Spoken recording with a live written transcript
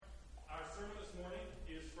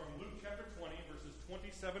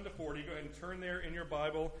27 to 40. Go ahead and turn there in your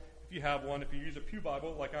Bible if you have one. If you use a pew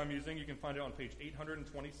Bible like I'm using, you can find it on page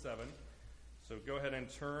 827. So go ahead and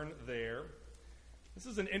turn there. This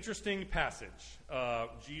is an interesting passage.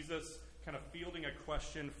 Jesus kind of fielding a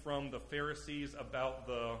question from the Pharisees about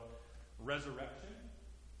the resurrection.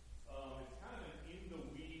 It's kind of an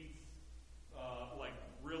in-the-weeds, like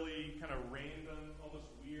really kind of random, almost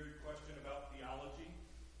weird question about theology.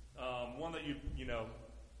 One that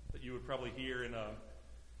that you would probably hear in a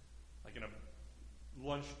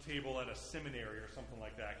lunch table at a seminary or something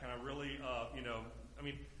like that. Kind of really,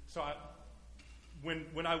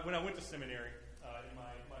 when I went to seminary in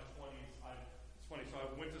my 20s, it's funny. So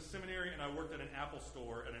I went to seminary and I worked at an Apple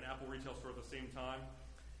store, at an Apple retail store at the same time.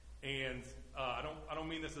 And I don't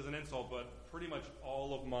mean this as an insult, but pretty much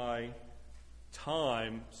all of my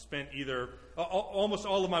time spent almost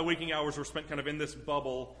all of my waking hours were spent kind of in this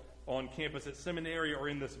bubble on campus at seminary, or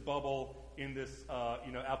in this bubble in this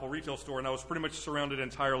Apple retail store, and I was pretty much surrounded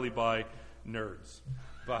entirely by nerds,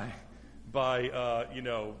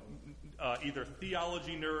 either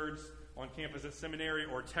theology nerds on campus at seminary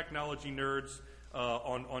or technology nerds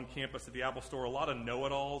on campus at the Apple store. A lot of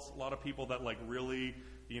know-it-alls, a lot of people that really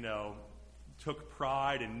took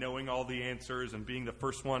pride in knowing all the answers and being the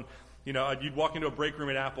first one. You'd walk into a break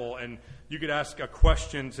room at Apple and you could ask a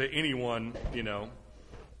question to anyone,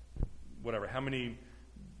 whatever, how many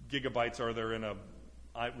gigabytes are there in a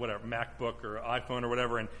MacBook or iPhone or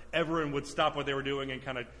whatever, and everyone would stop what they were doing and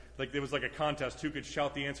kind of, there was like a contest who could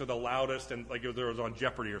shout the answer the loudest, and like it was on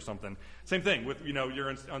Jeopardy or something. Same thing with,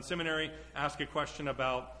 you're on seminary, ask a question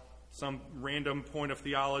about some random point of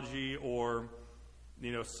theology, or,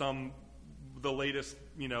 the latest,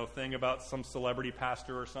 thing about some celebrity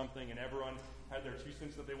pastor or something, and everyone had their 2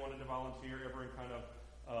 cents that they wanted to volunteer. Everyone kind of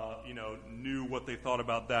knew what they thought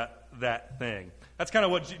about that thing. That's kind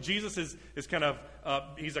of what Jesus is kind of,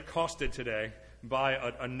 he's accosted today by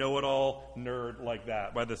a know-it-all nerd like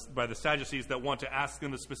that, by the Sadducees that want to ask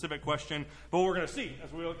them a specific question. But what we're going to see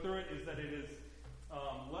as we look through it is that it is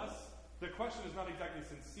the question is not exactly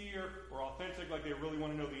sincere or authentic, like they really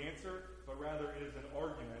want to know the answer, but rather it is an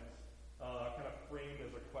argument kind of framed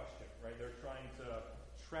as a question, right? They're trying to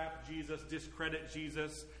trap Jesus, discredit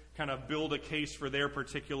Jesus, kind of build a case for their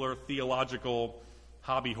particular theological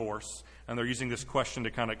hobby horse, and they're using this question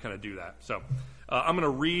to kind of do that. So I'm going to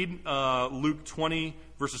read Luke 20,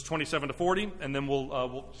 verses 27 to 40, and then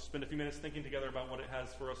we'll spend a few minutes thinking together about what it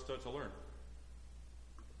has for us to learn.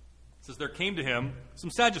 It says, there came to him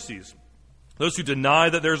some Sadducees, those who deny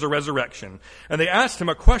that there's a resurrection, and they asked him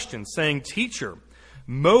a question, saying, Teacher,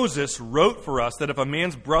 Moses wrote for us that if a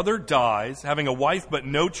man's brother dies, having a wife but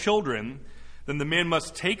no children, then the man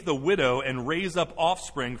must take the widow and raise up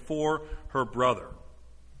offspring for her brother.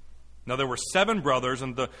 Now there were 7 brothers,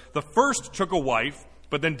 and the first took a wife,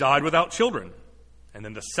 but then died without children. And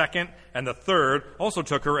then the second and the third also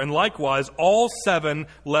took her, and likewise all 7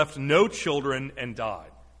 left no children and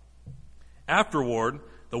died. Afterward,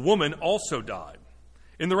 the woman also died.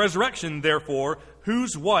 In the resurrection, therefore,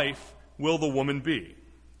 whose wife will the woman be?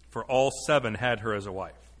 For all 7 had her as a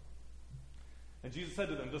wife. And Jesus said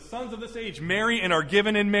to them, the sons of this age marry and are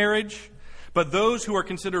given in marriage, but those who are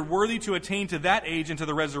considered worthy to attain to that age and to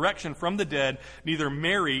the resurrection from the dead neither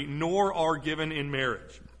marry nor are given in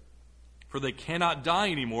marriage. For they cannot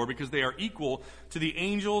die anymore, because they are equal to the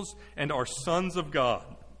angels and are sons of God,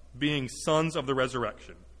 being sons of the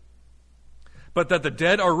resurrection. But that the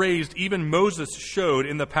dead are raised, even Moses showed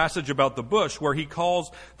in the passage about the bush, where he calls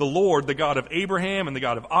the Lord the God of Abraham and the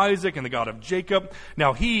God of Isaac and the God of Jacob.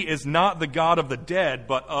 Now he is not the God of the dead,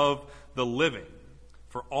 but of the living,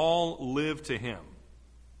 for all live to him.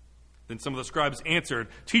 Then some of the scribes answered,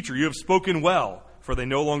 Teacher, you have spoken well, for they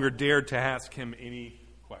no longer dared to ask him any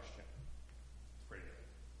question. Let's pray together.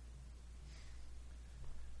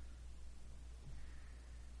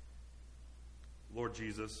 Lord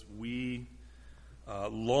Jesus, we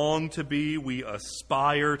long to be, we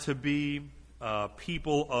aspire to be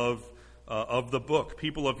people of the book,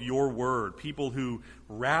 people of your word, people who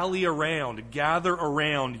rally around, gather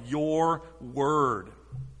around your word,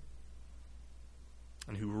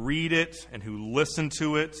 and who read it, and who listen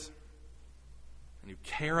to it, and who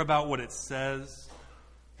care about what it says,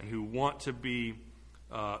 and who want to be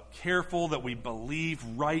careful that we believe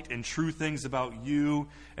right and true things about you,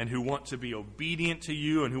 and who want to be obedient to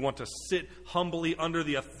you, and who want to sit humbly under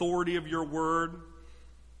the authority of your word.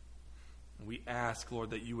 We ask, Lord,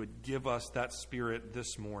 that you would give us that spirit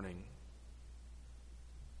this morning.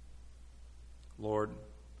 Lord,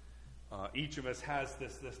 each of us has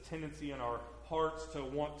this tendency in our hearts to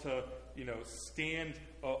want to stand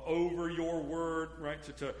over your word, right?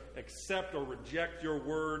 To accept or reject your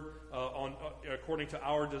word according to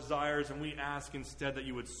our desires. And we ask instead that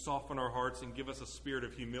you would soften our hearts and give us a spirit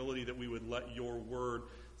of humility, that we would let your word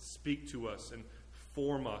speak to us and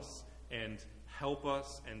form us and help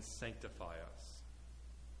us and sanctify us.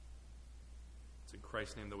 It's in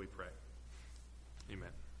Christ's name that we pray. Amen.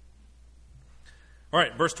 All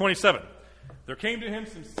right, verse 27. There came to him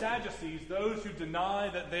some Sadducees, those who deny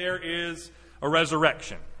that there is a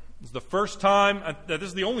resurrection. This is the first time, this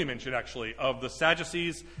is the only mention, actually, of the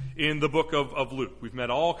Sadducees in the book of Luke. We've met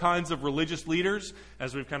all kinds of religious leaders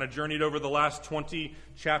as we've kind of journeyed over the last 20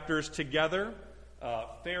 chapters together.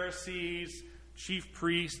 Pharisees, chief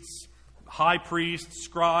priests, high priests,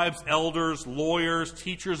 scribes, elders, lawyers,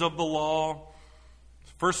 teachers of the law.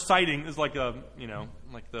 First sighting is like the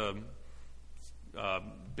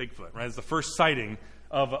Bigfoot, right? It's the first sighting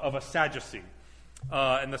of a Sadducee.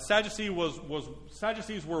 And the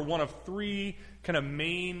Sadducees were one of three kind of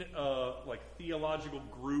main theological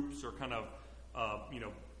groups or kind of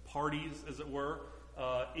parties, as it were,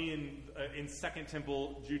 in Second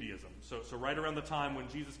Temple Judaism. So right around the time when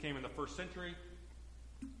Jesus came in the first century,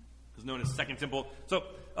 it was known as Second Temple. So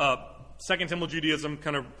Second Temple Judaism,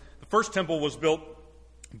 kind of the first temple was built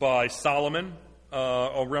by Solomon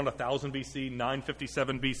around 1000 BC,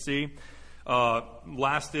 957 BC.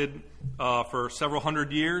 Lasted for several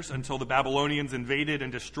hundred years until the Babylonians invaded and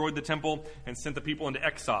destroyed the temple and sent the people into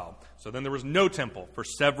exile. So then there was no temple for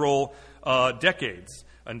several decades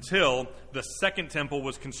until the second temple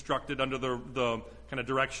was constructed under the kind of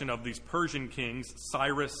direction of these Persian kings,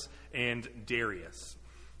 Cyrus and Darius.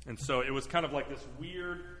 And so it was kind of like this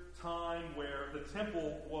weird time where the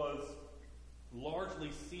temple was largely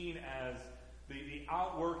seen as the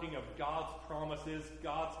outworking of God's promises,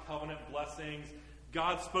 God's covenant blessings.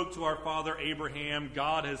 God spoke to our father Abraham.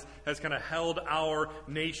 God has kind of held our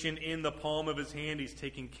nation in the palm of his hand. He's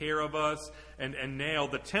taking care of us. And now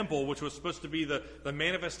the temple, which was supposed to be the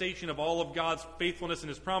manifestation of all of God's faithfulness and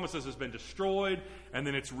his promises, has been destroyed. And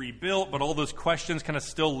then it's rebuilt. But all those questions kind of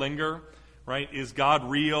still linger, right? Is God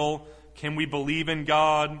real? Can we believe in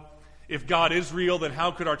God? If God is real, then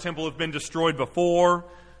how could our temple have been destroyed before?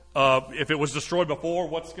 If it was destroyed before,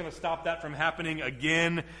 what's going to stop that from happening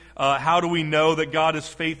again? How do we know that God is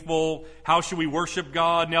faithful? How should we worship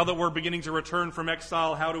God? Now that we're beginning to return from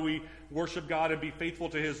exile, how do we worship God and be faithful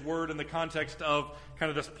to his word in the context of kind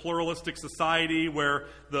of this pluralistic society where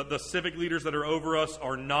the civic leaders that are over us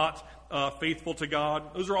are not faithful to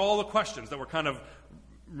God? Those are all the questions that were kind of,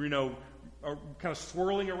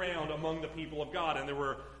 swirling around among the people of God. And there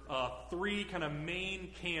were three kind of main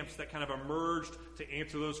camps that kind of emerged to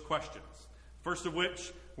answer those questions. First of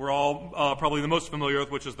which we're all probably the most familiar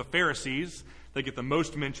with, which is the Pharisees. They get the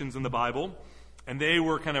most mentions in the Bible. And they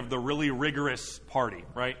were kind of the really rigorous party,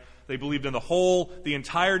 right? They believed in the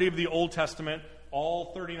entirety of the Old Testament,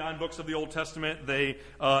 all 39 books of the Old Testament. They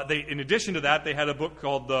in addition to that, they had a book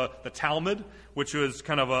called the Talmud, which was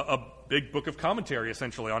kind of a big book of commentary,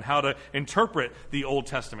 essentially, on how to interpret the Old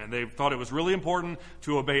Testament. They thought it was really important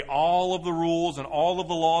to obey all of the rules and all of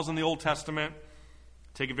the laws in the Old Testament,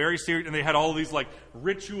 take it very serious. And they had all of these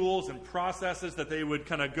rituals and processes that they would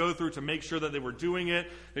kind of go through to make sure that they were doing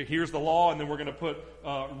it. Here's the law, and then we're going to put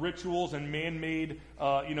rituals and man-made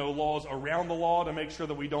laws around the law to make sure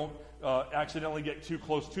that we don't accidentally get too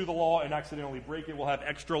close to the law and accidentally break it. We'll have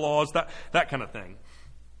extra laws, that kind of thing.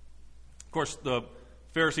 Of course, the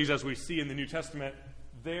Pharisees, as we see in the New Testament,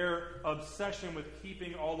 their obsession with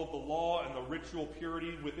keeping all of the law and the ritual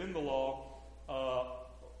purity within the law,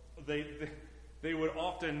 they would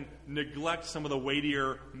often neglect some of the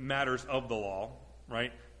weightier matters of the law,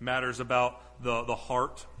 right? Matters about the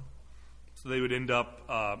heart. So they would end up,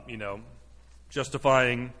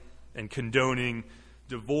 justifying and condoning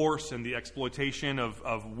divorce and the exploitation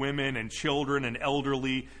of women and children and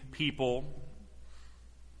elderly people.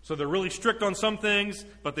 So they're really strict on some things,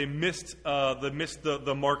 but they missed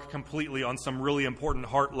the mark completely on some really important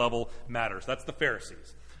heart level matters. That's the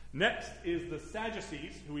Pharisees. Next is the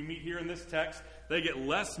Sadducees, who we meet here in this text. They get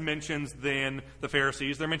less mentions than the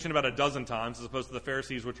Pharisees. They're mentioned about 12 times, as opposed to the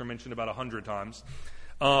Pharisees, which are mentioned about 100 times.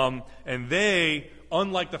 And they,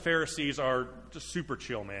 unlike the Pharisees, are just super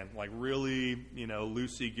chill, man. Like really,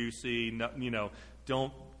 loosey-goosey,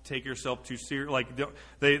 don't take yourself too serious.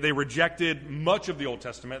 They rejected much of the Old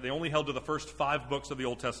Testament. They only held to the first 5 books of the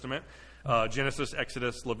Old Testament, Genesis,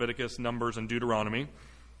 Exodus, Leviticus, Numbers, and Deuteronomy.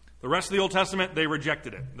 The rest of the Old Testament, they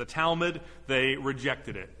rejected it. The Talmud, they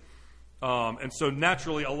rejected it. And so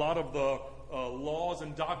naturally, a lot of the laws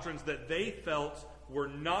and doctrines that they felt were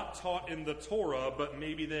not taught in the Torah, but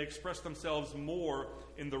maybe they expressed themselves more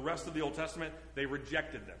in the rest of the Old Testament, they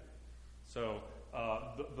rejected them. So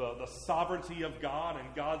the sovereignty of God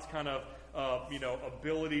and God's kind of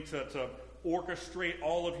ability to orchestrate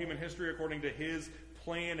all of human history according to His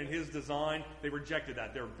plan and His design, they rejected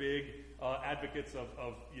that. They're big advocates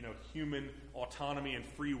of human autonomy and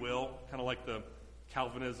free will, kind of like the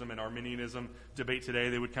Calvinism and Arminianism debate today.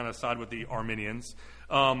 They would kind of side with the Arminians.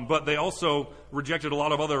 But they also rejected a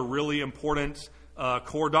lot of other really important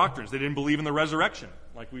core doctrines. They didn't believe in the resurrection,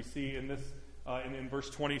 like we see in this in verse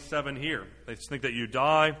 27 here. They just think that you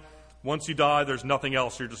die. Once you die, there's nothing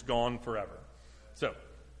else. You're just gone forever. So,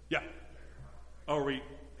 yeah. Oh, are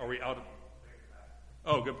we out of...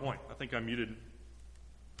 Oh, good point. I think I'm muted.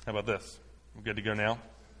 How about this? We're good to go now?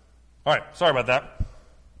 All right. Sorry about that.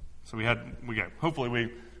 So hopefully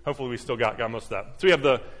we still got most of that. So we have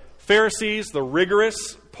the Pharisees, the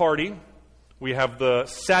rigorous party. We have the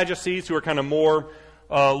Sadducees, who are kind of more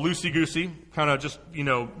loosey-goosey, kind of just,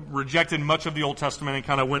 rejected much of the Old Testament and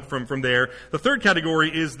kind of went from there. The third category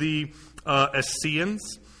is the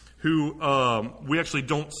Essenes, who we actually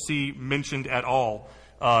don't see mentioned at all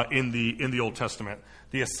in the Old Testament.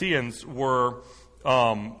 The Essenes were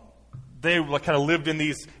they kind of lived in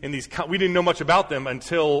these. We didn't know much about them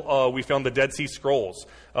until we found the Dead Sea Scrolls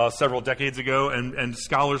several decades ago, and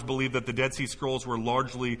scholars believe that the Dead Sea Scrolls were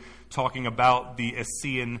largely talking about the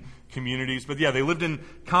Essene communities. But yeah, they lived in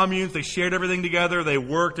communes. They shared everything together. They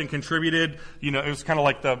worked and contributed. It was kind of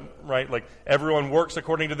like everyone works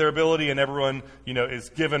according to their ability, and everyone is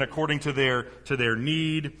given according to their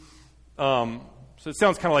need. So it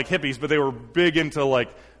sounds kind of like hippies, but they were big into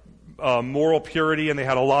moral purity, and they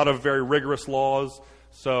had a lot of very rigorous laws.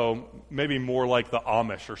 So maybe more like the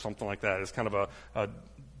Amish or something like that is kind of a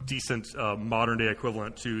decent modern-day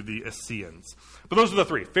equivalent to the Essenes. But those are the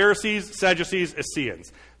three: Pharisees, Sadducees,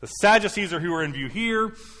 Essenes. The Sadducees are who are in view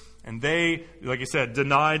here, and they, like you said,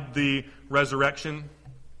 denied the resurrection.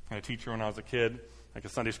 I had a teacher when I was a kid, like a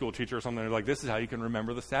Sunday school teacher or something. They're like, this is how you can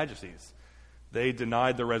remember the Sadducees. They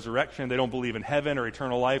denied the resurrection. They don't believe in heaven or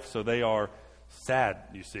eternal life, so they are sad,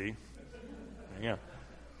 you see. Yeah.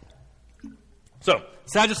 So,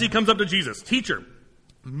 Sadducee comes up to Jesus. Teacher,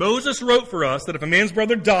 Moses wrote for us that if a man's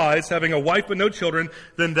brother dies, having a wife but no children,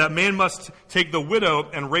 then that man must take the widow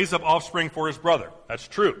and raise up offspring for his brother. That's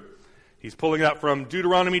true. He's pulling that from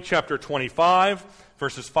Deuteronomy chapter 25,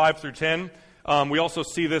 verses 5 through 10. We also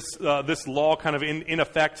see this law kind of in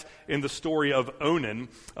effect in the story of Onan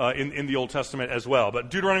in the Old Testament as well. But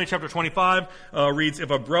Deuteronomy chapter 25 reads, if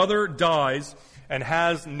a brother dies and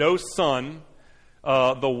has no son,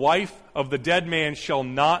 the wife of the dead man shall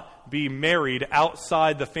not be married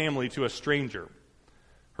outside the family to a stranger.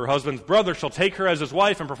 Her husband's brother shall take her as his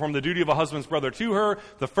wife and perform the duty of a husband's brother to her.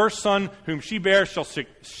 The first son whom she bears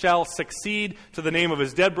shall succeed to the name of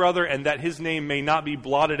his dead brother, and that his name may not be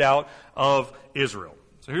blotted out of Israel.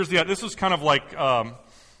 So this is kind of like,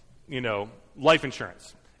 life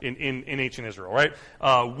insurance in ancient Israel, right?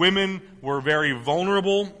 Women were very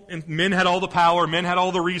vulnerable, and men had all the power, men had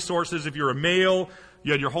all the resources. If you're a male,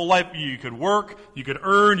 you had your whole life, you could work, you could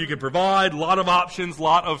earn, you could provide, a lot of options, a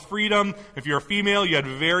lot of freedom. If you're a female, you had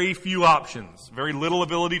very few options, very little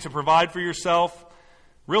ability to provide for yourself.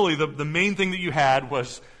 Really, the main thing that you had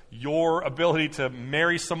was your ability to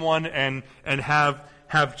marry someone and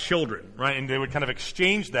have children, right? And they would kind of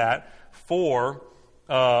exchange that for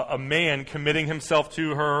a man committing himself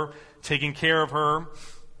to her, taking care of her,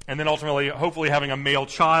 and then ultimately, hopefully having a male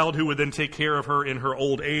child who would then take care of her in her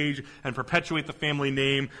old age and perpetuate the family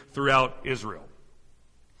name throughout Israel.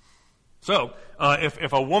 So,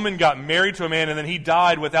 if a woman got married to a man and then he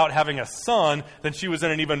died without having a son, then she was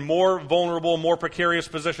in an even more vulnerable, more precarious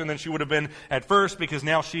position than she would have been at first, because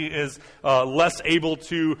now she is less able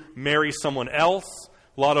to marry someone else.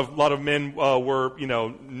 A lot of men were,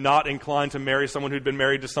 not inclined to marry someone who'd been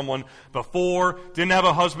married to someone before, didn't have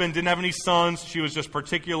a husband, didn't have any sons. She was just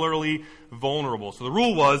particularly vulnerable. So the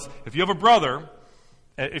rule was, if you have a brother,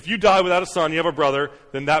 if you die without a son, you have a brother,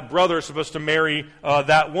 then that brother is supposed to marry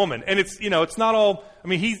that woman. And it's not all. I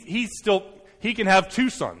mean, he can have two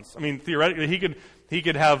sons. I mean, theoretically, he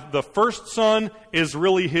could have the first son is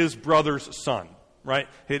really his brother's son. Right?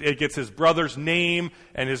 It gets his brother's name,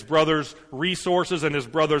 and his brother's resources and his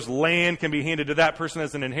brother's land can be handed to that person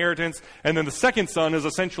as an inheritance. And then the second son is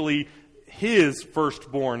essentially his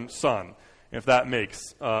firstborn son, if that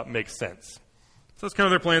makes sense. So that's kind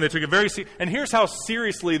of their plan. They took it very seriously. And here's how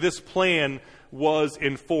seriously this plan was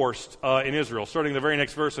enforced in Israel. Starting the very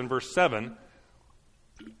next verse, in verse 7,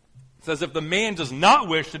 it says, if the man does not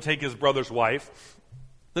wish to take his brother's wife,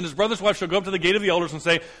 Then his brother's wife shall go up to the gate of the elders and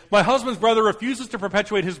say, my husband's brother refuses to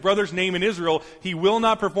perpetuate his brother's name in Israel. He will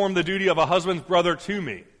not perform the duty of a husband's brother to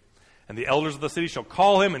me. And the elders of the city shall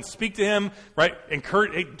call him and speak to him, right?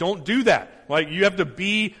 Encourage, hey, don't do that. Like, you have to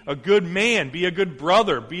be a good man, be a good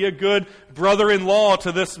brother, be a good brother-in-law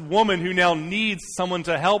to this woman who now needs someone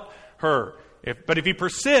to help her. But if he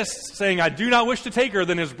persists, saying, I do not wish to take her,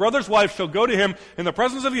 then his brother's wife shall go to him in the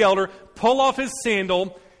presence of the elder, pull off his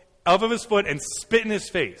sandal of his foot, and spit in his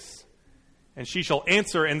face. And she shall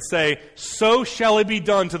answer and say, so shall it be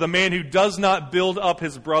done to the man who does not build up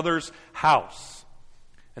his brother's house.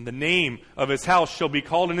 And the name of his house shall be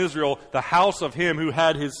called in Israel, the house of him who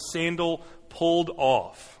had his sandal pulled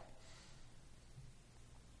off.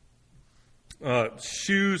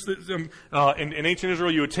 Shoes. In ancient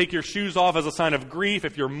Israel, you would take your shoes off as a sign of grief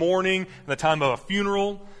if you're mourning at the time of a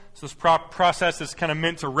funeral. So this process is kind of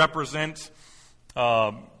meant to represent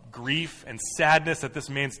grief and sadness at this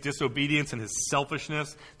man's disobedience and his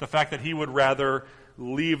selfishness. The fact that he would rather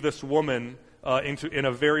leave this woman in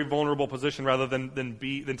a very vulnerable position rather than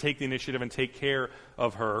take the initiative and take care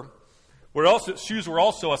of her. Shoes were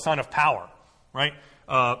also a sign of power, right?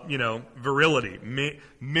 Virility.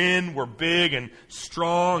 Men were big and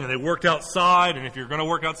strong, and they worked outside, and if you're going to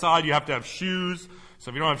work outside, you have to have shoes. So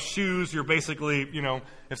if you don't have shoes, you're basically,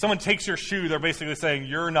 if someone takes your shoe, they're basically saying,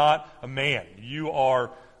 you're not a man. You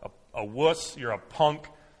are a wuss, you're a punk,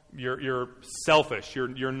 you're selfish.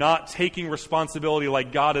 You're not taking responsibility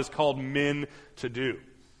like God has called men to do.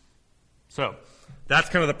 So that's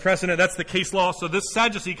kind of the precedent. That's the case law. So this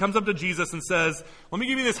Sadducee comes up to Jesus and says, let me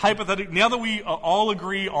give you this hypothetical. Now that we all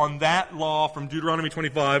agree on that law from Deuteronomy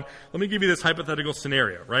 25, let me give you this hypothetical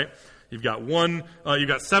scenario, right? You've got you've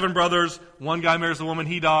got 7 brothers. One guy marries a woman,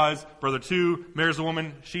 he dies. Brother 2 marries a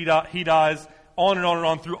woman, he dies. On and on and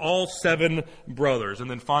on through all 7 brothers. And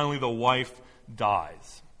then finally the wife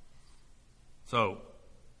dies. So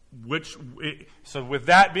with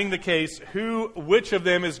that being the case, which of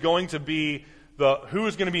them is going to be who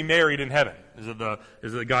is going to be married in heaven? Is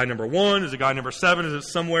it guy number 1? Is it guy number 7? Is it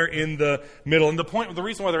somewhere in the middle? And the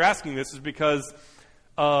reason why they're asking this is because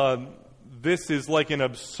this is an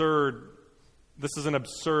absurd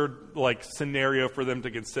like scenario for them to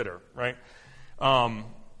consider, right?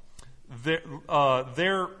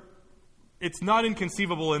 It's not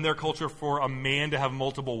inconceivable in their culture for a man to have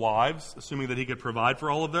multiple wives, assuming that he could provide for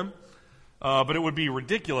all of them. But it would be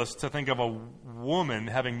ridiculous to think of a woman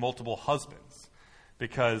having multiple husbands,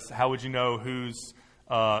 because how would you know whose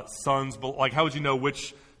sons, how would you know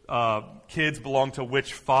which kids belong to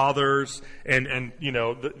which fathers? And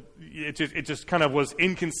it just kind of was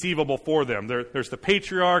inconceivable for them. There's the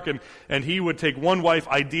patriarch, and he would take one wife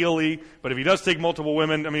ideally, but if he does take multiple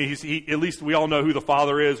women, I mean, at least we all know who the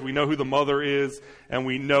father is, we know who the mother is, and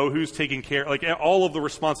we know who's taking care. Like, all of the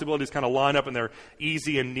responsibilities kind of line up, and they're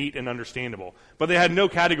easy and neat and understandable. But they had no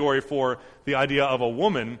category for the idea of a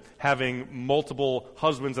woman having multiple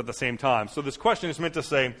husbands at the same time. So this question is meant to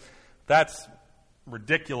say, that's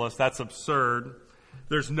ridiculous, that's absurd.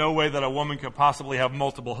 There's no way that a woman could possibly have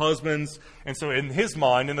multiple husbands. And so in his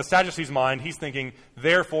mind, in the Sadducees' mind, he's thinking,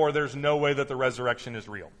 therefore, there's no way that the resurrection is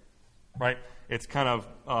real. Right? It's kind of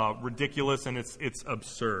ridiculous, and it's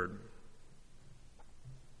absurd.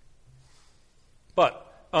 But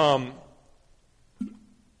the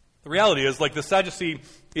reality is, the Sadducee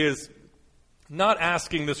is not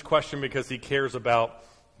asking this question because he cares about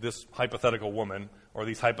this hypothetical woman or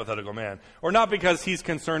these hypothetical men, or not because he's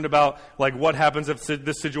concerned about what happens if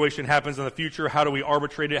this situation happens in the future, how do we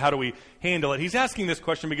arbitrate it, how do we handle it. He's asking this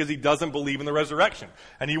question because he doesn't believe in the resurrection,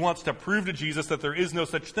 and he wants to prove to Jesus that there is no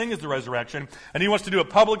such thing as the resurrection, and he wants to do it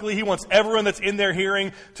publicly. He wants everyone that's in their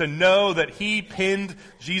hearing to know that he pinned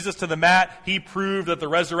Jesus to the mat. He proved that the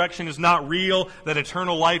resurrection is not real, that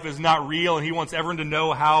eternal life is not real, and he wants everyone to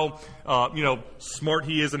know how smart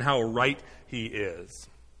he is and how right he is.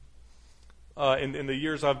 In the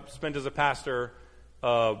years I've spent as a pastor,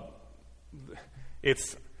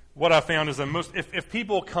 it's what I found is that if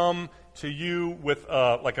people come to you with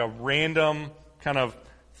a random kind of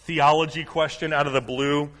theology question out of the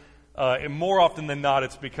blue, and more often than not,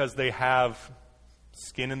 it's because they have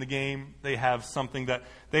skin in the game. They have something that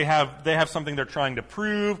they have something they're trying to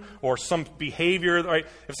prove, or some behavior. Right?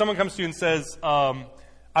 If someone comes to you and says,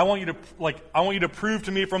 I want you to prove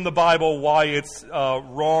to me from the Bible why it's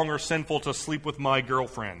wrong or sinful to sleep with my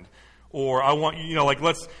girlfriend, or I want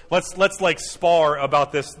let's spar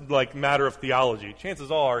about this matter of theology.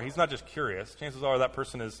 Chances are he's not just curious. Chances are that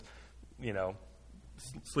person is,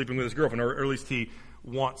 sleeping with his girlfriend, or at least he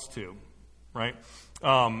wants to, right?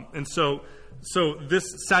 And so this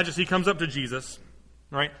Sadducee comes up to Jesus,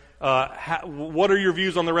 right? What are your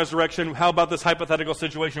views on the resurrection? How about this hypothetical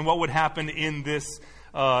situation? What would happen in this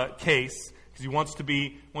case? Because he wants to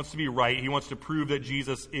be right. He wants to prove that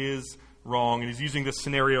Jesus is wrong, and he's using this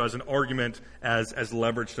scenario as an argument, as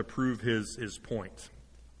leverage to prove his point.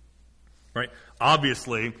 Right?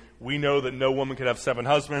 Obviously, we know that no woman could have 7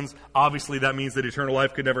 husbands. Obviously, that means that eternal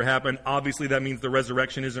life could never happen. Obviously, that means the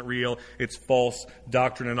resurrection isn't real. It's false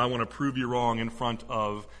doctrine, and I want to prove you wrong in front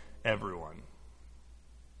of everyone.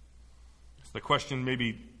 So the question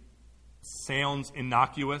maybe sounds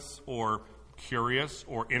innocuous or curious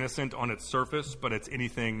or innocent on its surface, but it's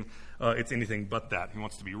anything but that. He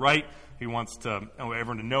wants to be right. He wants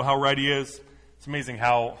everyone to know how right he is. It's amazing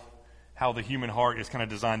how the human heart is kind of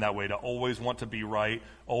designed that way, to always want to be right,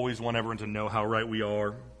 always want everyone to know how right we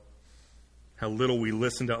are, how little we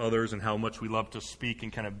listen to others, and how much we love to speak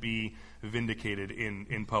and kind of be vindicated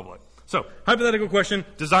in public. So, hypothetical question,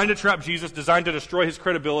 designed to trap Jesus, designed to destroy his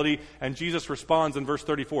credibility, and Jesus responds in verse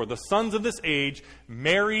 34, "The sons of this age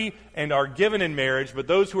marry and are given in marriage, but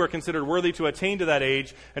those who are considered worthy to attain to that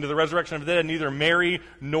age and to the resurrection of the dead neither marry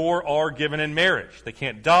nor are given in marriage." They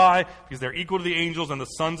can't die because they're equal to the angels and the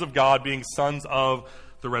sons of God, being sons of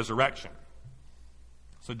the resurrection.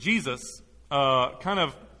 So Jesus kind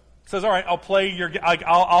of says, all right,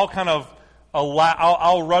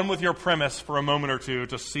 I'll run with your premise for a moment or two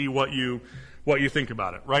to see what you think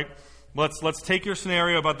about it, right? Let's take your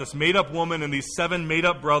scenario about this made-up woman and these 7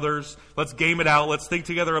 made-up brothers. Let's game it out. Let's think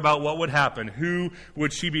together about what would happen. Who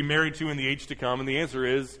would she be married to in the age to come? And the answer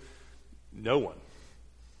is no one.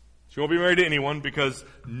 She won't be married to anyone because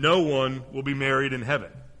no one will be married in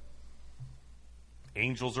heaven.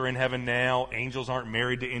 Angels are in heaven now. Angels aren't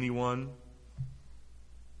married to anyone.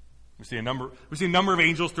 We see a number of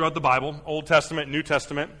angels throughout the Bible, Old Testament, New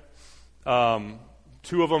Testament. 2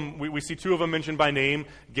 of them, we see 2 of them mentioned by name.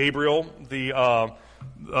 Gabriel, the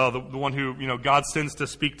one who God sends to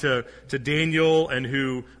speak to Daniel, and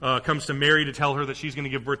who comes to Mary to tell her that she's going to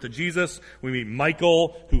give birth to Jesus. We meet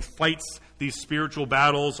Michael, who fights these spiritual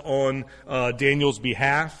battles on Daniel's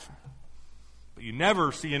behalf. But you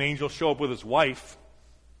never see an angel show up with his wife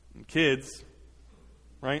and kids,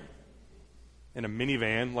 right? In a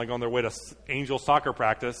minivan, like on their way to angel soccer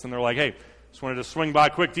practice, and they're like, "Hey, just wanted to swing by,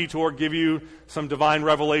 quick detour, give you some divine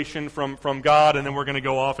revelation from God, and then we're going to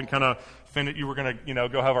go off and kind of finish. You were going to,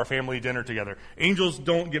 go have our family dinner together." Angels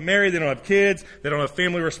don't get married. They don't have kids. They don't have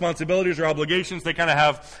family responsibilities or obligations. They kind of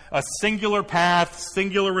have a singular path,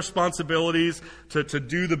 singular responsibilities to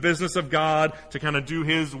do the business of God, to kind of do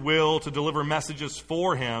His will, to deliver messages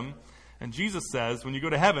for Him. And Jesus says, when you go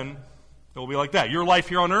to heaven, it will be like that. Your life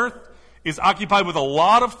here on earth is occupied with a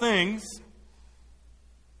lot of things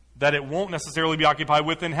that it won't necessarily be occupied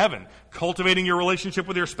with in heaven. Cultivating your relationship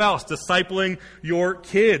with your spouse, discipling your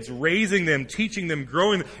kids, raising them, teaching them,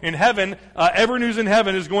 growing them. In heaven, everyone who's in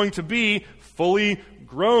heaven is going to be fully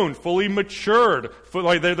grown, fully matured.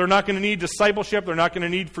 They're not going to need discipleship. They're not going to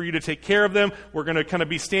need for you to take care of them. We're going to kind of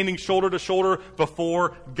be standing shoulder to shoulder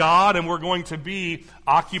before God, and we're going to be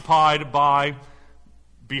occupied by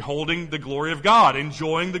beholding the glory of God,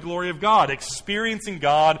 enjoying the glory of God, experiencing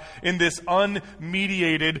God in this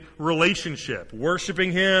unmediated relationship,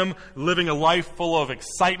 worshiping Him, living a life full of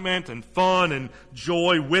excitement and fun and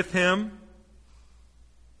joy with Him.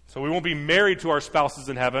 So we won't be married to our spouses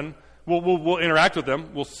in heaven. We'll interact with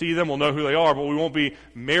them. We'll see them. We'll know who they are, but we won't be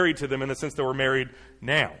married to them in the sense that we're married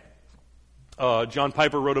now. John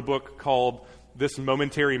Piper wrote a book called This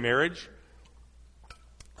Momentary Marriage,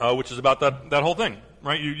 which is about that whole thing.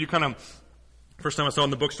 Right, you kind of, first time I saw it in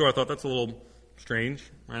the bookstore, I thought that's a little strange.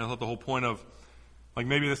 Right, I thought the whole point of,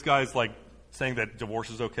 maybe this guy's saying that divorce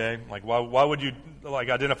is okay. Why would you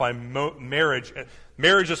identify marriage?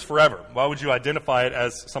 Marriage is forever. Why would you identify it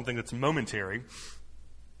as something that's momentary?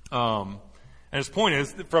 And his point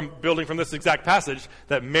is, building from this exact passage,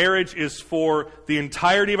 that marriage is for the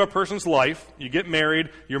entirety of a person's life. You get married,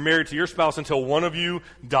 you're married to your spouse until one of you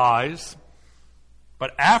dies.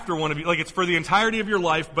 But after one of you, it's for the entirety of your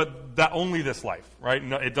life, but that only this life, right?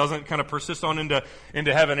 No, it doesn't kind of persist on into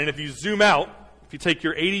heaven. And if you zoom out, if you take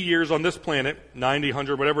your 80 years on this planet, 90,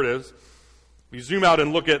 100, whatever it is, you zoom out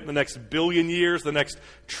and look at the next billion years, the next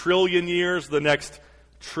trillion years, the next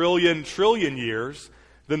trillion years,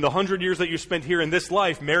 then the 100 years that you spent here in this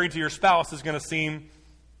life married to your spouse is going to seem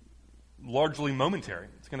largely momentary.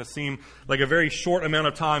 It's going to seem like a very short amount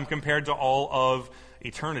of time compared to all of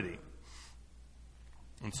eternity.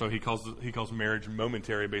 And so he calls marriage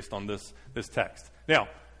momentary based on this text. Now,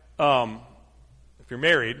 if you're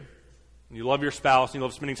married, and you love your spouse, and you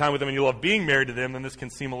love spending time with them, and you love being married to them, then this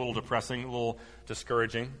can seem a little depressing, a little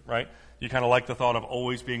discouraging, right? You kind of like the thought of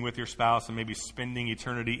always being with your spouse and maybe spending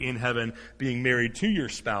eternity in heaven being married to your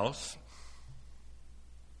spouse.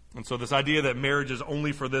 And so this idea that marriage is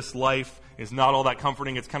only for this life is not all that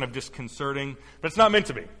comforting. It's kind of disconcerting, but it's not meant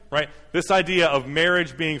to be, right? This idea of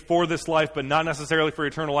marriage being for this life but not necessarily for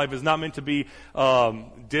eternal life is not meant to be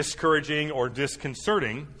discouraging or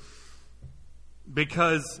disconcerting,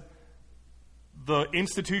 because the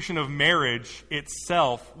institution of marriage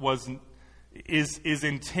itself is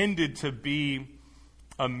intended to be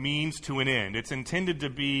a means to an end. It's intended to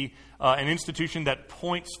be an institution that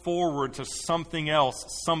points forward to something else,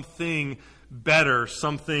 something better,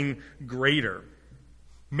 something greater.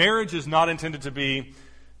 Marriage is not intended to be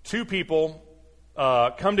two people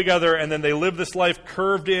come together and then they live this life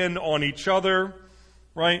curved in on each other,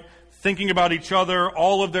 right? Thinking about each other.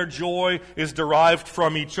 All of their joy is derived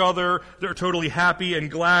from each other. They're totally happy and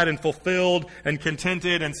glad and fulfilled and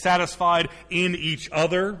contented and satisfied in each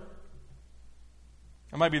other.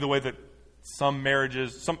 That might be the way that some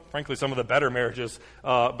marriages, frankly, some of the better marriages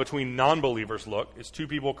between non-believers look. It's two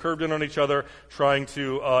people curved in on each other, trying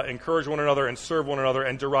to encourage one another and serve one another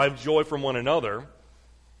and derive joy from one another.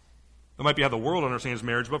 That might be how the world understands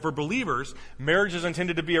marriage, but for believers, marriage is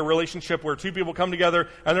intended to be a relationship where two people come together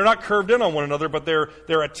and they're not curved in on one another, but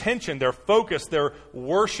their attention, their focus, their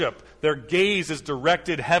worship, their gaze is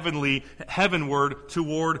directed heavenward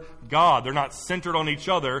toward God. They're not centered on each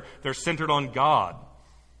other, they're centered on God.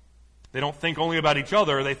 They don't think only about each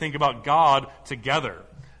other, they think about God together.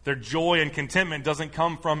 Their joy and contentment doesn't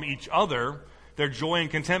come from each other. Their joy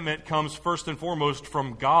and contentment comes first and foremost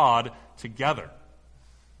from God together.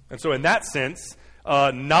 And so in that sense,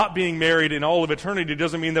 not being married in all of eternity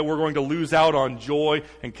doesn't mean that we're going to lose out on joy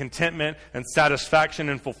and contentment and satisfaction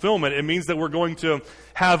and fulfillment. It means that we're going to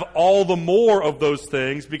have all the more of those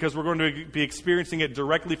things because we're going to be experiencing it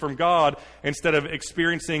directly from God instead of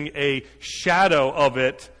experiencing a shadow of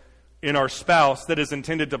it in our spouse that is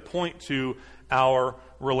intended to point to our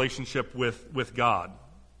relationship with God.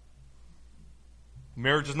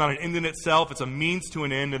 Marriage is not an end in itself. It's a means to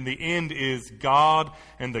an end, and the end is God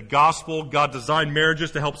and the gospel. God designed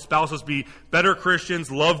marriages to help spouses be better Christians,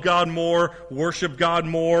 love God more, worship God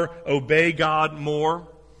more, obey God more,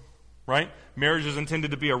 right? Marriage is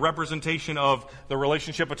intended to be a representation of the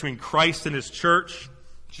relationship between Christ and His church.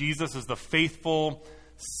 Jesus is the faithful,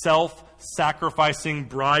 self-sacrificing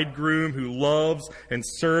bridegroom who loves and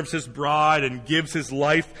serves his bride and gives his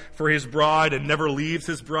life for his bride and never leaves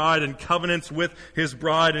his bride and covenants with his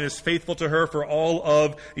bride and is faithful to her for all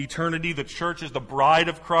of eternity. The church is the bride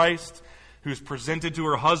of Christ who's presented to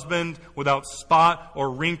her husband without spot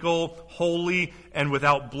or wrinkle, holy and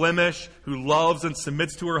without blemish, who loves and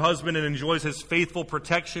submits to her husband and enjoys his faithful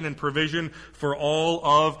protection and provision for all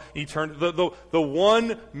of eternity. The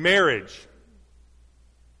one marriage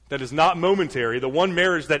that is not momentary, the one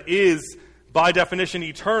marriage that is, by definition,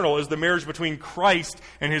 eternal, is the marriage between Christ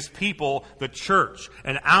and His people, the church.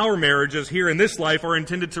 And our marriages here in this life are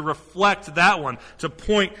intended to reflect that one, to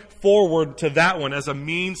point forward to that one as a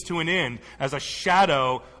means to an end, as a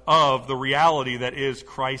shadow of the reality that is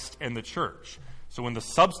Christ and the church. So when the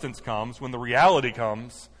substance comes, when the reality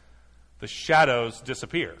comes, the shadows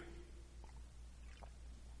disappear.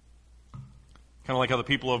 Kind of like how the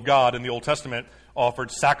people of God in the Old Testament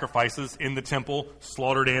offered sacrifices in the temple,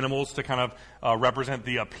 slaughtered animals to kind of represent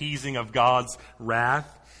the appeasing of God's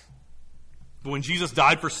wrath. But when Jesus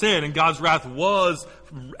died for sin and God's wrath was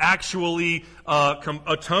actually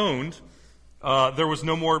atoned, there was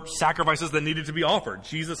no more sacrifices that needed to be offered.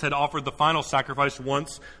 Jesus had offered the final sacrifice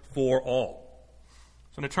once for all.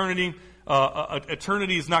 So in eternity,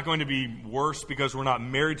 eternity is not going to be worse because we're not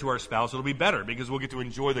married to our spouse. It'll be better because we'll get to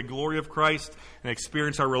enjoy the glory of Christ and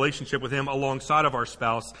experience our relationship with Him alongside of our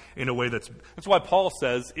spouse in a way that's why Paul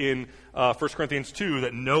says in 1 Corinthians 2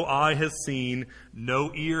 that no eye has seen,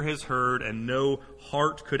 no ear has heard, and no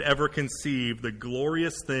heart could ever conceive the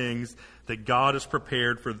glorious things that God has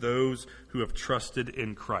prepared for those who have trusted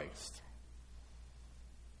in Christ.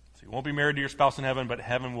 So you won't be married to your spouse in heaven, but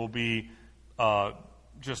heaven will be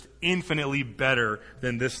just infinitely better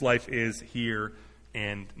than this life is here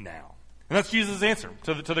and now. And that's Jesus' answer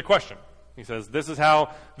to the question. He says, this is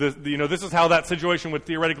how that situation would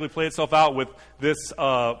theoretically play itself out with this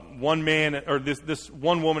one man or this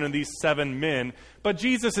one woman and these 7 men. But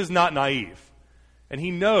Jesus is not naive. And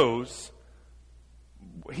he knows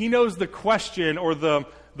the question or the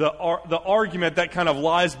argument that kind of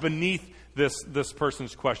lies beneath this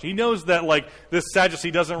person's question. He knows that this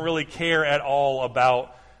Sadducee doesn't really care at all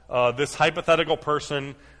about this hypothetical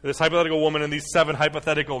person, this hypothetical woman, and these 7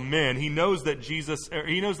 hypothetical men. He knows that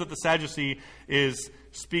the Sadducee is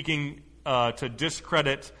speaking to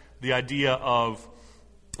discredit the idea of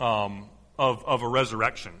a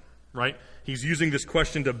resurrection, right? He's using this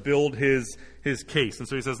question to build his case. And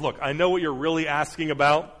so he says, look, I know what you're really asking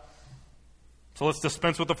about, so let's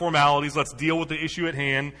dispense with the formalities, let's deal with the issue at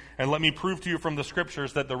hand, and let me prove to you from the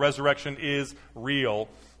Scriptures that the resurrection is real,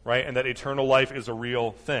 right, and that eternal life is a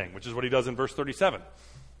real thing, which is what he does in verse 37.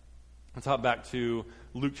 Let's hop back to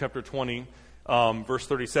Luke chapter 20, verse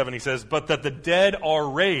 37. He says, but that the dead are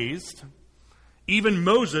raised, even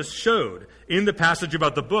Moses showed in the passage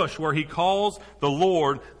about the bush where he calls the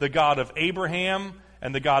Lord the God of Abraham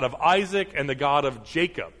and the God of Isaac and the God of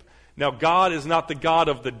Jacob. Now, God is not the God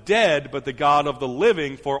of the dead, but the God of the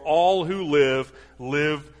living, for all who live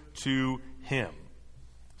to him.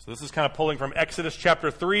 So this is kind of pulling from Exodus chapter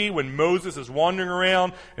 3 when Moses is wandering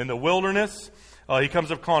around in the wilderness. He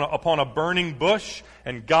comes upon a burning bush,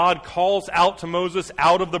 and God calls out to Moses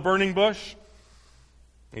out of the burning bush.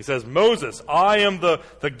 He says, Moses, I am the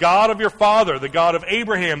God of your father, the God of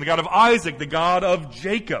Abraham, the God of Isaac, the God of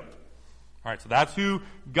Jacob. All right, so that's who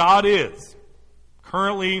God is.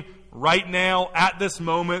 Currently, right now, at this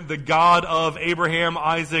moment, the God of Abraham,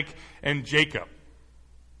 Isaac, and Jacob.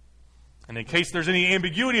 And in case there's any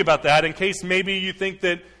ambiguity about that, in case maybe you think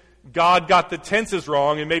that God got the tenses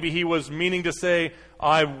wrong, and maybe he was meaning to say,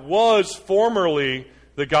 I was formerly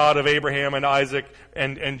the God of Abraham and Isaac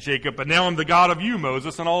and Jacob, but now I'm the God of you,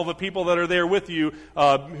 Moses, and all the people that are there with you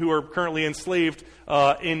who are currently enslaved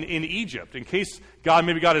in Egypt. In case God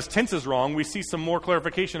maybe got his tenses wrong, we see some more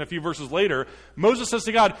clarification a few verses later. Moses says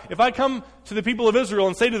to God, if I come to the people of Israel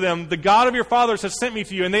and say to them, the God of your fathers has sent me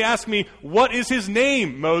to you, and they ask me, what is his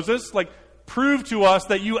name, Moses? Like, prove to us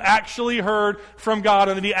that you actually heard from God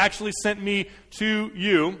and that he actually sent me to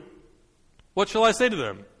you. What shall I say to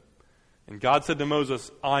them? And God said to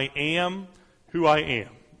Moses, I am who I am.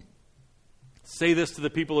 Say this to the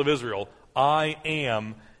people of Israel, I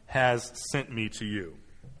am has sent me to you.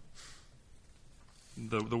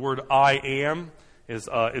 The word I am is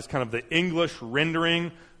kind of the English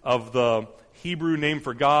rendering of the Hebrew name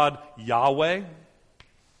for God, Yahweh. And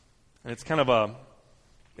it's kind of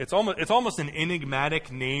it's almost an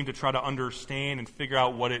enigmatic name to try to understand and figure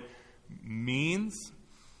out what it means.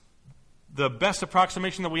 The best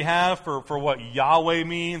approximation that we have for what Yahweh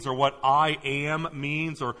means or what I am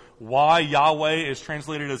means or why Yahweh is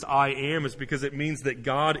translated as I am is because it means that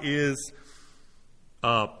God is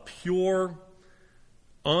pure,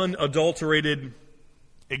 unadulterated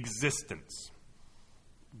existence.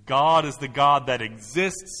 God is the God that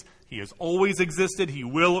exists. He has always existed. He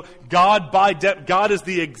will. God is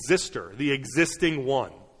the exister, the existing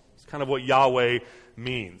one. It's kind of what Yahweh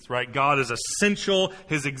means, right? God is essential.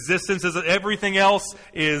 His existence is everything else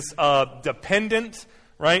is dependent,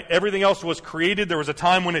 right? Everything else was created. There was a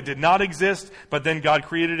time when it did not exist, but then God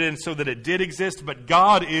created it so that it did exist. But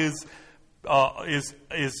God is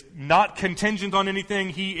not contingent on anything.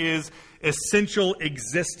 He is essential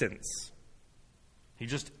existence. He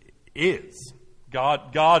just is.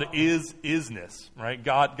 God is isness, right?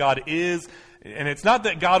 God is. And it's not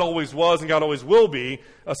that God always was and God always will be,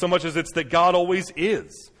 so much as it's that God always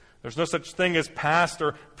is. There's no such thing as past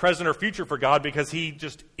or present or future for God because he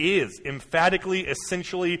just is. Emphatically,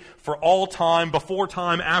 essentially, for all time, before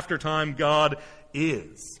time, after time, God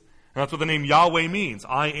is. And that's what the name Yahweh means.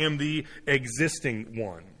 I am the existing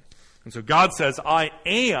one. And so God says, I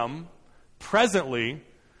am presently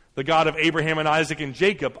the God of Abraham and Isaac and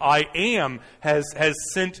Jacob. I am has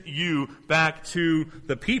sent you back to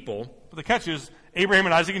the people. But the catch is, Abraham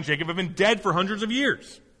and Isaac and Jacob have been dead for hundreds of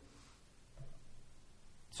years.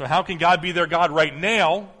 So how can God be their God right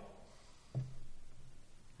now?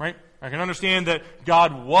 Right? I can understand that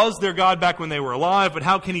God was their God back when they were alive, but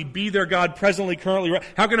how can he be their God presently, currently?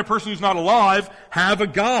 How can a person who's not alive have a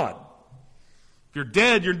God? If you're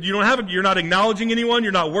dead, you're not acknowledging anyone,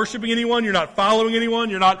 you're not worshiping anyone, you're not following anyone,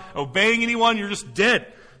 you're not obeying anyone, you're just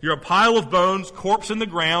dead. You're a pile of bones, corpse in the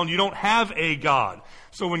ground, you don't have a God.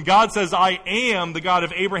 So when God says, I am the God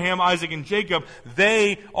of Abraham, Isaac, and Jacob,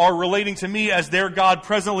 they are relating to me as their God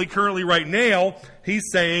presently, currently, right now.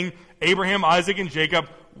 He's saying Abraham, Isaac, and Jacob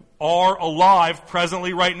are alive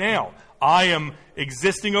presently, right now. I am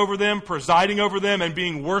existing over them, presiding over them, and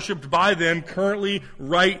being worshipped by them currently,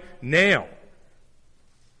 right now.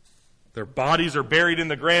 Their bodies are buried in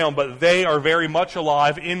the ground, but they are very much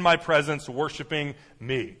alive in my presence, worshiping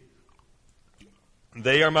me.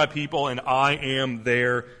 They are my people, and I am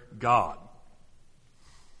their God.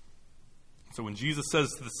 So when Jesus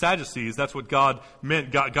says to the Sadducees, that's what God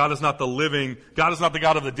meant. God is not the living. God is not the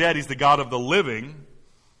God of the dead. He's the God of the living.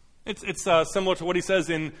 It's similar to what he says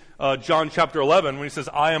in John chapter 11 when he says,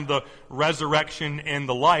 I am the resurrection and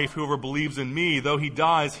the life. Whoever believes in me, though he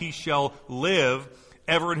dies, he shall live.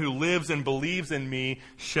 Everyone who lives and believes in me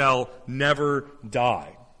shall never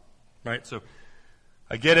die. Right? So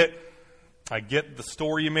I get it. I get the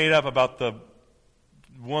story you made up about the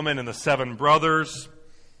woman and the 7 brothers.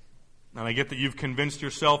 And I get that you've convinced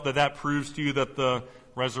yourself that that proves to you that the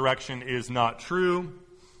resurrection is not true.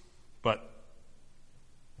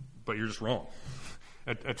 But you're just wrong.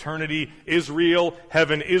 Eternity is real.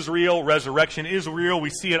 Heaven is real. Resurrection is real. We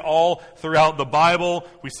see it all throughout the Bible.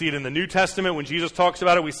 We see it in the New Testament when Jesus talks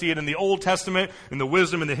about it. We see it in the Old Testament, in the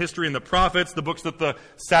wisdom and the history and the prophets, the books that the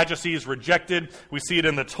Sadducees rejected. We see it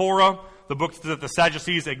in the Torah, the books that the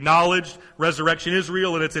Sadducees acknowledged. Resurrection is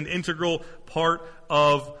real, and it's an integral part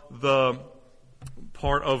of the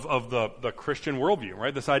Christian worldview,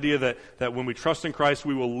 right? This idea that when we trust in Christ,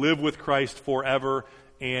 we will live with Christ forever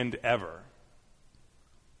and ever.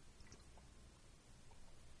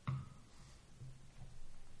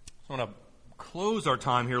 So I want to close our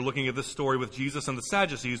time here looking at this story with Jesus and the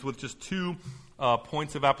Sadducees with just 2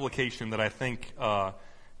 points of application that I think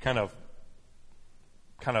kind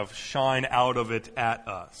of shine out of it at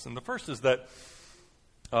us. And the first is that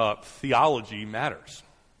theology matters.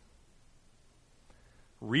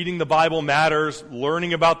 Reading the Bible matters.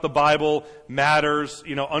 Learning about the Bible matters.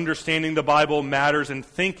 Understanding the Bible matters. And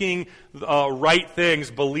thinking right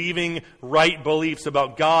things, believing right beliefs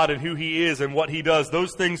about God and who He is and what He does,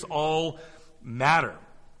 those things all matter.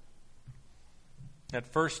 At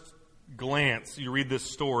first glance, you read this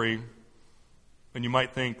story, and you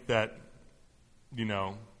might think that,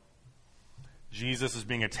 Jesus is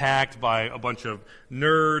being attacked by a bunch of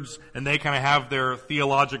nerds, and they kind of have their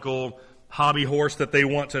theological hobby horse that they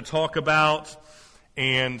want to talk about,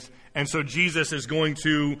 and so Jesus is going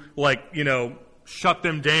to shut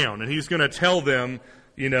them down, and He's going to tell them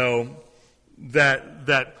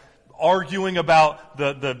that arguing about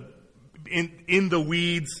the in the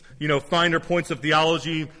weeds finer points of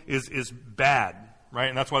theology is bad, right?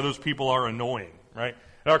 And that's why those people are annoying, right?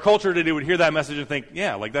 In our culture today, would hear that message and think,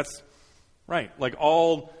 yeah, that's right,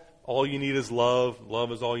 all you need is love.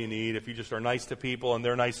 Love is all you need. If you just are nice to people and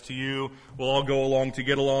they're nice to you, we'll all go along to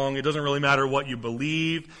get along. It doesn't really matter what you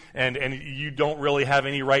believe, and you don't really have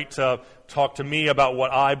any right to talk to me about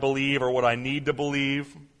what I believe or what I need to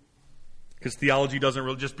believe. Because theology doesn't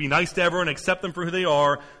really just be nice to everyone, accept them for who they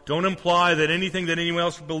are. Don't imply that anything that anyone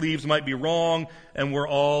else believes might be wrong, and we're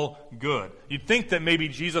all good. You'd think that maybe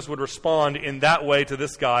Jesus would respond in that way to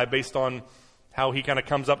this guy based on how he kind of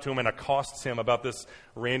comes up to him and accosts him about this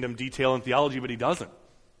random detail in theology, but He doesn't.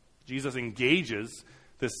 Jesus engages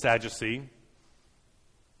this Sadducee,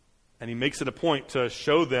 and He makes it a point to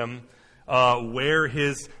show them where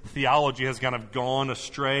his theology has kind of gone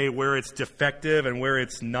astray, where it's defective, and where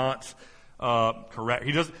it's not correct.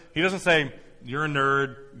 He doesn't say, you're a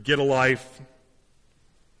nerd, get a life,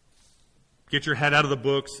 get your head out of the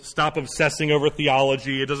books, stop obsessing over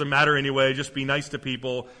theology, it doesn't matter anyway, just be nice to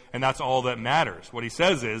people, and that's all that matters. What He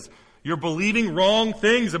says is, you're believing wrong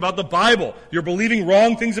things about the Bible. You're believing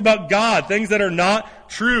wrong things about God, things that are not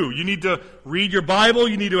true. You need to read your Bible.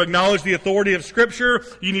 You need to acknowledge the authority of Scripture.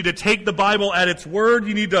 You need to take the Bible at its word.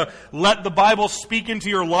 You need to let the Bible speak into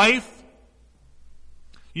your life.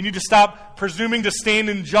 You need to stop presuming to stand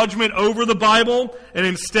in judgment over the Bible, and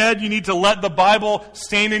instead you need to let the Bible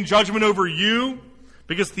stand in judgment over you,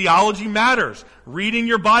 because theology matters. Reading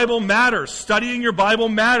your Bible matters. Studying your Bible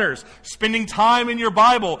matters. Spending time in your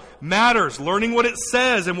Bible matters. Learning what it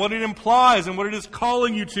says and what it implies and what it is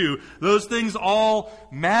calling you to. Those things all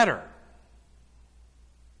matter.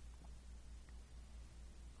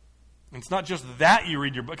 It's not just that you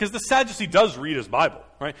read your Bible, because the Sadducee does read his Bible,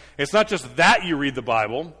 right? It's not just that you read the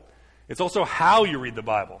Bible, it's also how you read the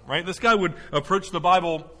Bible, right? This guy would approach the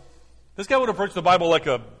Bible like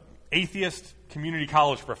a atheist community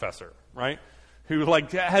college professor, right? Who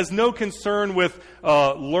has no concern with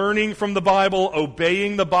learning from the Bible,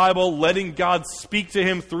 obeying the Bible, letting God speak to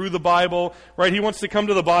him through the Bible, right? He wants to come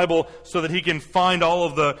to the Bible so that he can find all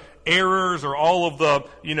of the errors or all of the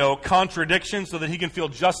contradictions, so that he can feel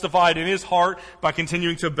justified in his heart by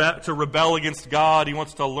continuing to rebel against God. He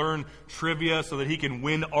wants to learn trivia so that he can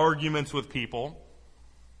win arguments with people.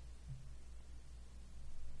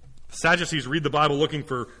 Sadducees read the Bible looking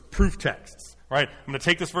for proof texts, right? I'm going to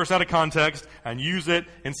take this verse out of context and use it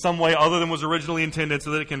in some way other than was originally intended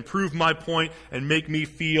so that it can prove my point and make me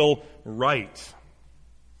feel right.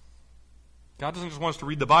 God doesn't just want us to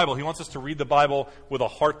read the Bible. He wants us to read the Bible with a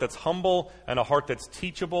heart that's humble and a heart that's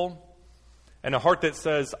teachable and a heart that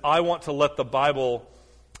says, I want to let the Bible,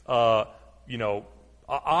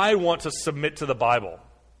 I want to submit to the Bible.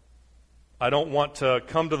 I don't want to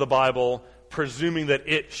come to the Bible presuming that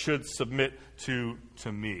it should submit to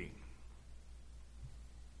me.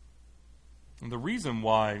 And the reason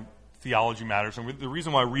why theology matters, and the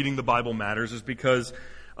reason why reading the Bible matters, is because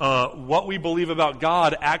what we believe about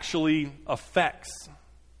God actually affects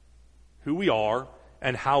who we are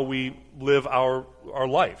and how we live our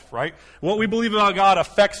life, right? What we believe about God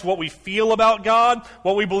affects what we feel about God.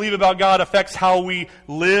 What we believe about God affects how we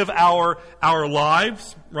live our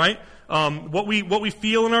lives, right? What we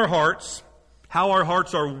feel in our hearts, how our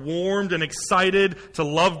hearts are warmed and excited to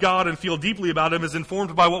love God and feel deeply about Him, is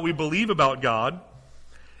informed by what we believe about God.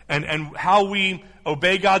 And how we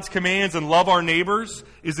obey God's commands and love our neighbors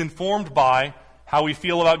is informed by how we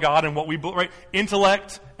feel about God and what we believe, right?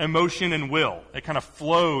 Intellect, emotion, and will. It kind of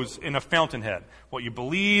flows in a fountainhead. What you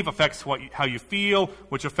believe affects how you feel,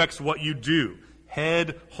 which affects what you do.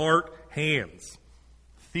 Head, heart, hands.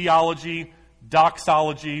 Theology,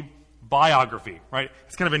 doxology, biography, right?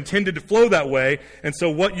 It's kind of intended to flow that way. And so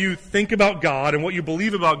what you think about God and what you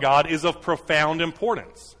believe about God is of profound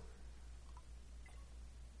importance.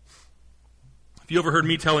 If you ever heard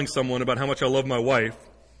me telling someone about how much I love my wife,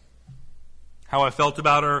 how I felt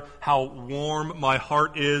about her, how warm my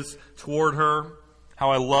heart is toward her,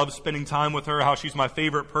 how I love spending time with her, how she's my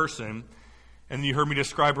favorite person, and you heard me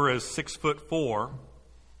describe her as 6'4",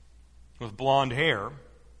 with blonde hair,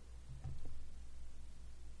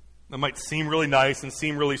 that might seem really nice and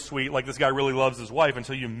seem really sweet, like this guy really loves his wife,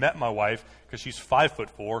 until you met my wife, because she's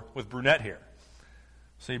 5'4" with brunette hair.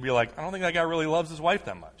 So you'd be like, I don't think that guy really loves his wife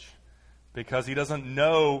that much. Because he doesn't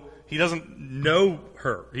know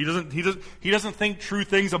her. He doesn't think true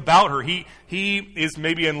things about her. He is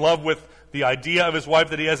maybe in love with the idea of his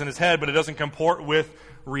wife that he has in his head, but it doesn't comport with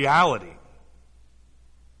reality.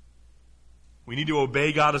 We need to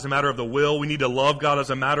obey God as a matter of the will. We need to love God as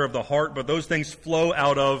a matter of the heart. But those things flow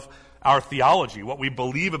out of our theology, what we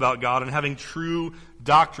believe about God, and having true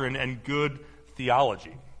doctrine and good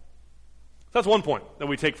theology. That's one point that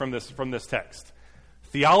we take from this text.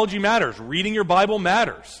 Theology matters. Reading your Bible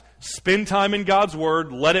matters. Spend time in God's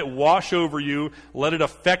Word. Let it wash over you. Let it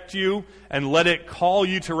affect you. And let it call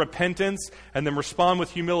you to repentance. And then respond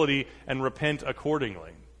with humility and repent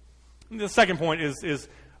accordingly. And the second point is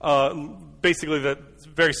basically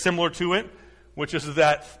very similar to it, which is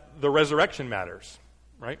that the resurrection matters.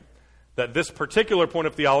 Right? That this particular point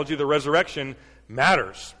of theology, the resurrection,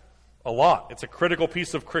 matters a lot. It's a critical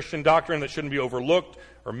piece of Christian doctrine that shouldn't be overlooked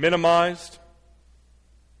or minimized.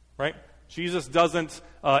 Right? Jesus doesn't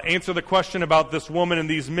answer the question about this woman and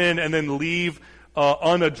these men and then leave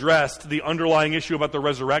unaddressed the underlying issue about the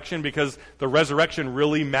resurrection, because the resurrection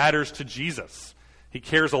really matters to Jesus. He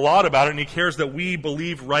cares a lot about it, and He cares that we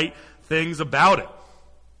believe right things about it.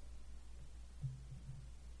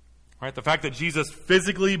 Right? The fact that Jesus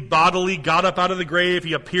physically, bodily got up out of the grave,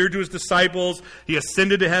 He appeared to His disciples, He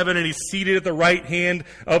ascended to heaven, and He's seated at the right hand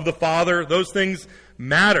of the Father, those things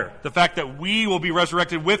matter. The fact that we will be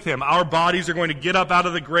resurrected with Him. Our bodies are going to get up out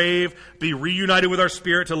of the grave, be reunited with our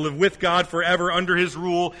spirit to live with God forever under His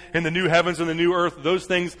rule in the new heavens and the new earth. Those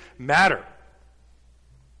things matter.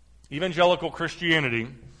 Evangelical Christianity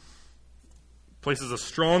places a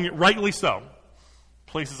strong, rightly so,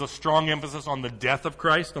 places a strong emphasis on the death of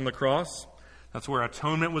Christ on the cross. That's where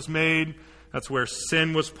atonement was made. That's where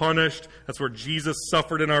sin was punished. That's where Jesus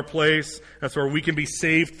suffered in our place. That's where we can be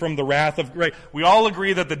saved from the wrath of grace. We all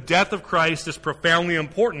agree that the death of Christ is profoundly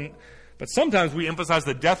important, but sometimes we emphasize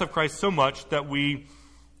the death of Christ so much that we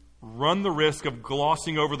run the risk of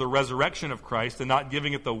glossing over the resurrection of Christ and not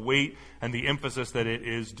giving it the weight and the emphasis that it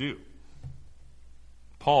is due.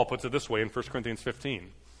 Paul puts it this way in 1 Corinthians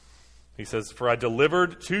 15. He says, "For I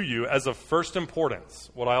delivered to you as of first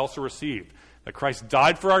importance what I also received, that Christ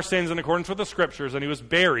died for our sins in accordance with the Scriptures, and He was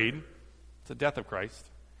buried," it's the death of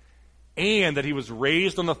Christ, "and that He was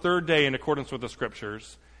raised on the third day in accordance with the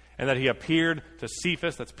Scriptures, and that He appeared to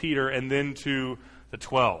Cephas," that's Peter, "and then to the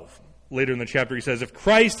 12. Later in the chapter he says, "If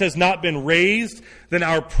Christ has not been raised, then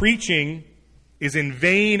our preaching is in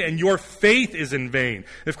vain, and your faith is in vain.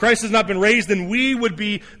 If Christ has not been raised, then we would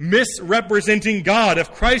be misrepresenting God.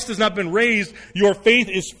 If Christ has not been raised, your faith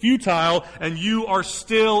is futile, and you are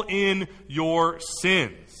still in your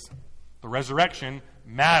sins." The resurrection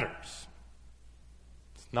matters.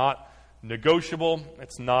 It's not negotiable.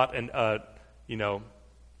 It's not an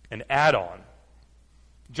add-on.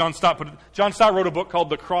 John Stott wrote a book called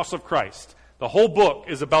The Cross of Christ. The whole book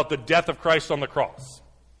is about the death of Christ on the cross.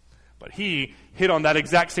 But he hit on that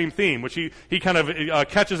exact same theme, which he kind of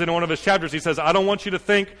catches in one of his chapters. He says, "I don't want you to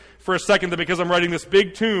think for a second that because I'm writing this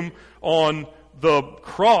big tome on the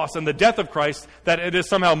cross and the death of Christ that it is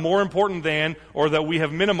somehow more important than, or that we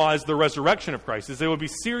have minimized the resurrection of Christ. It would be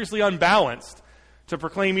seriously unbalanced to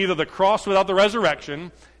proclaim either the cross without the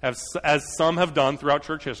resurrection, as some have done throughout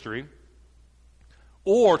church history,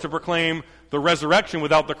 or to proclaim the resurrection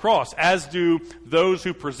without the cross, as do those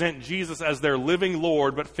who present Jesus as their living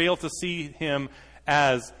Lord but fail to see him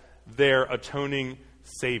as their atoning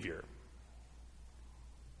Savior.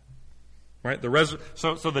 Right?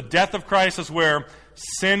 So the death of Christ is where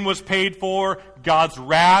sin was paid for, God's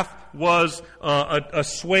wrath was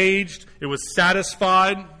assuaged, it was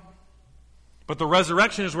satisfied. But the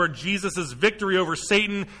resurrection is where Jesus' victory over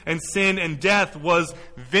Satan and sin and death was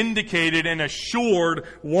vindicated and assured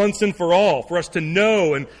once and for all, for us to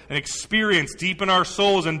know and experience deep in our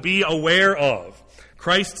souls and be aware of.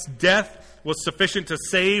 Christ's death was sufficient to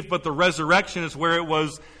save, but the resurrection is where it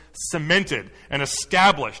was cemented and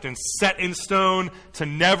established and set in stone to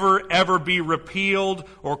never ever be repealed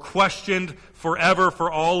or questioned forever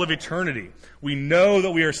for all of eternity. We know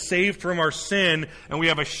that we are saved from our sin and we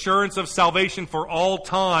have assurance of salvation for all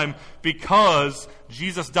time because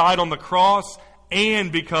Jesus died on the cross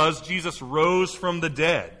and because Jesus rose from the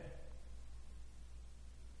dead.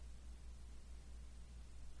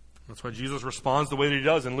 That's why Jesus responds the way that he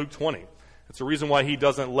does in Luke 20. It's the reason why he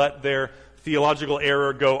doesn't let their theological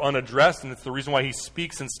error go unaddressed, and it's the reason why he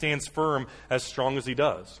speaks and stands firm as strong as he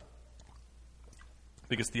does.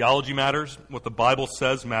 Because theology matters, what the Bible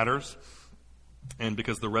says matters, and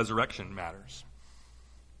because the resurrection matters.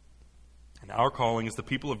 And our calling as the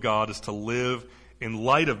people of God is to live in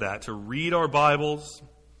light of that, to read our Bibles,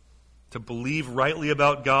 to believe rightly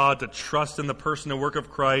about God, to trust in the person and work of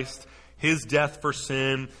Christ, his death for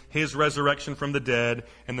sin, his resurrection from the dead,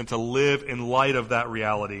 and then to live in light of that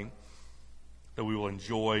reality, that we will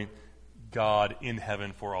enjoy God in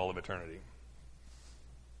heaven for all of eternity.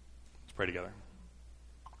 Let's pray together.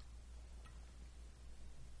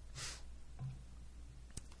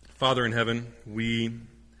 Father in heaven, we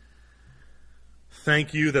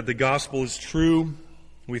thank you that the gospel is true.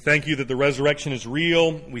 We thank you that the resurrection is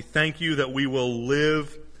real. We thank you that we will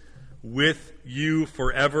live with you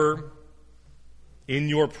forever in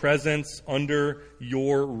your presence, under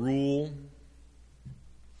your rule.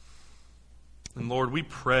 And Lord, we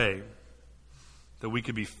pray that we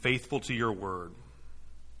could be faithful to your word.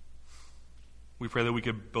 We pray that we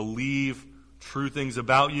could believe true things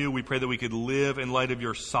about you. We pray that we could live in light of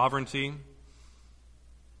your sovereignty.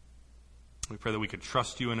 We pray that we could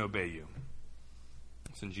trust you and obey you.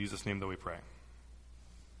 It's in Jesus' name that we pray.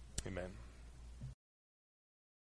 Amen.